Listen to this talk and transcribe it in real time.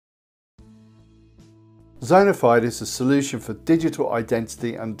Zonafide is a solution for digital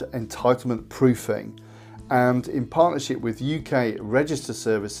identity and entitlement proofing, and in partnership with UK Register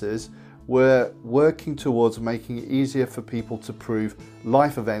Services, we're working towards making it easier for people to prove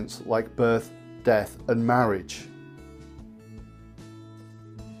life events like birth, death and marriage.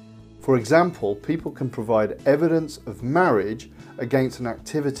 For example, people can provide evidence of marriage against an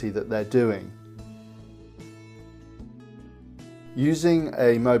activity that they're doing. Using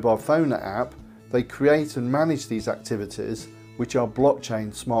a mobile phone app, they create and manage these activities, which are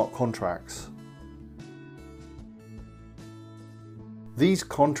blockchain smart contracts. These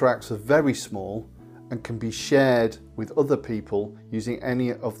contracts are very small and can be shared with other people using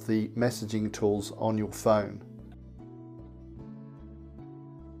any of the messaging tools on your phone.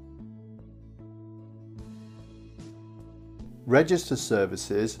 Register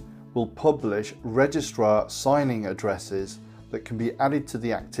Services will publish registrar signing addresses that can be added to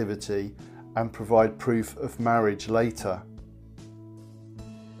the activity and provide proof of marriage later.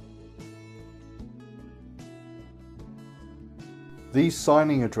 These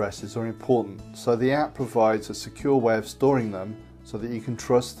signing addresses are important, so the app provides a secure way of storing them so that you can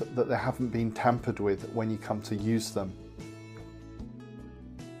trust that they haven't been tampered with when you come to use them.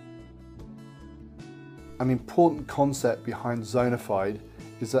 An important concept behind Zonafide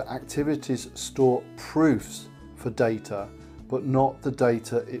is that activities store proofs for data, but not the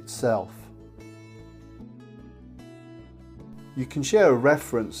data itself. You can share a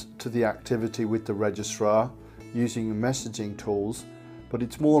reference to the activity with the registrar using messaging tools, but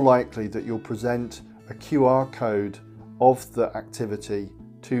it's more likely that you'll present a QR code of the activity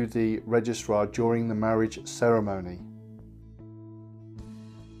to the registrar during the marriage ceremony.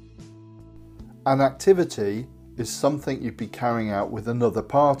 An activity is something you'd be carrying out with another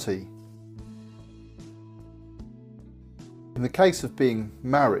party. In the case of being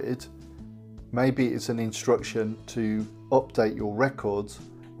married, maybe it's an instruction to update your records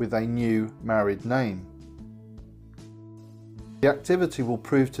with a new married name. The activity will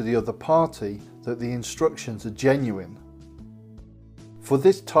prove to the other party that the instructions are genuine. For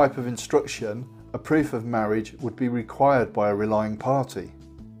this type of instruction, a proof of marriage would be required by a relying party.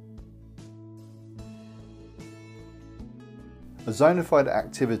 A Zonafide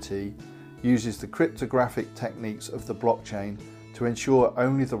activity uses the cryptographic techniques of the blockchain to ensure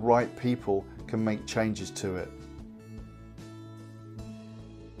only the right people can make changes to it.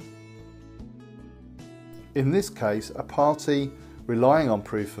 In this case, a party relying on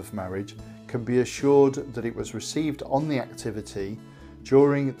proof of marriage can be assured that it was received on the activity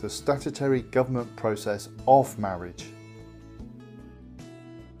during the statutory government process of marriage.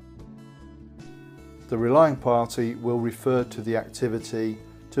 The relying party will refer to the activity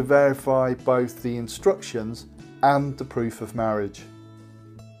to verify both the instructions and the proof of marriage.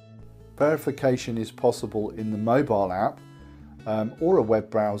 Verification is possible in the mobile app or a web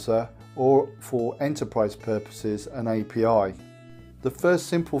browser, or for enterprise purposes an API. The first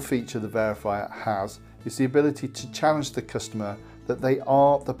simple feature the verifier has is the ability to challenge the customer that they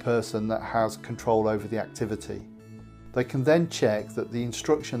are the person that has control over the activity. They can then check that the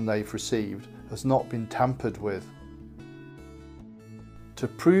instruction they've received has not been tampered with. To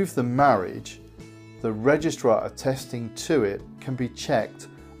prove the marriage, the registrar attesting to it can be checked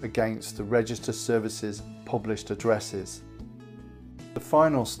against the Register Services published addresses. The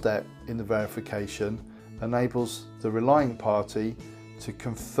final step in the verification enables the relying party to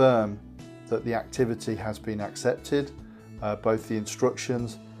confirm that the activity has been accepted, both the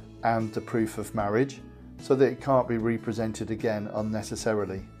instructions and the proof of marriage, so that it can't be represented again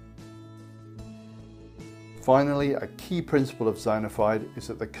unnecessarily. Finally, a key principle of Zonafide is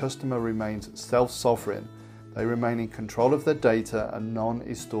that the customer remains self-sovereign. They remain in control of their data and none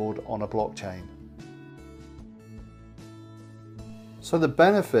is stored on a blockchain. So the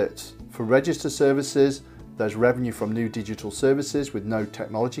benefits for Register Services: there's revenue from new digital services with no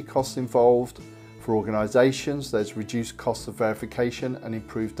technology costs involved. For organisations, there's reduced costs of verification and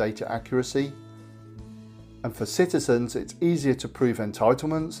improved data accuracy. And for citizens, it's easier to prove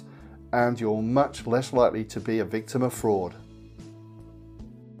entitlements and you're much less likely to be a victim of fraud.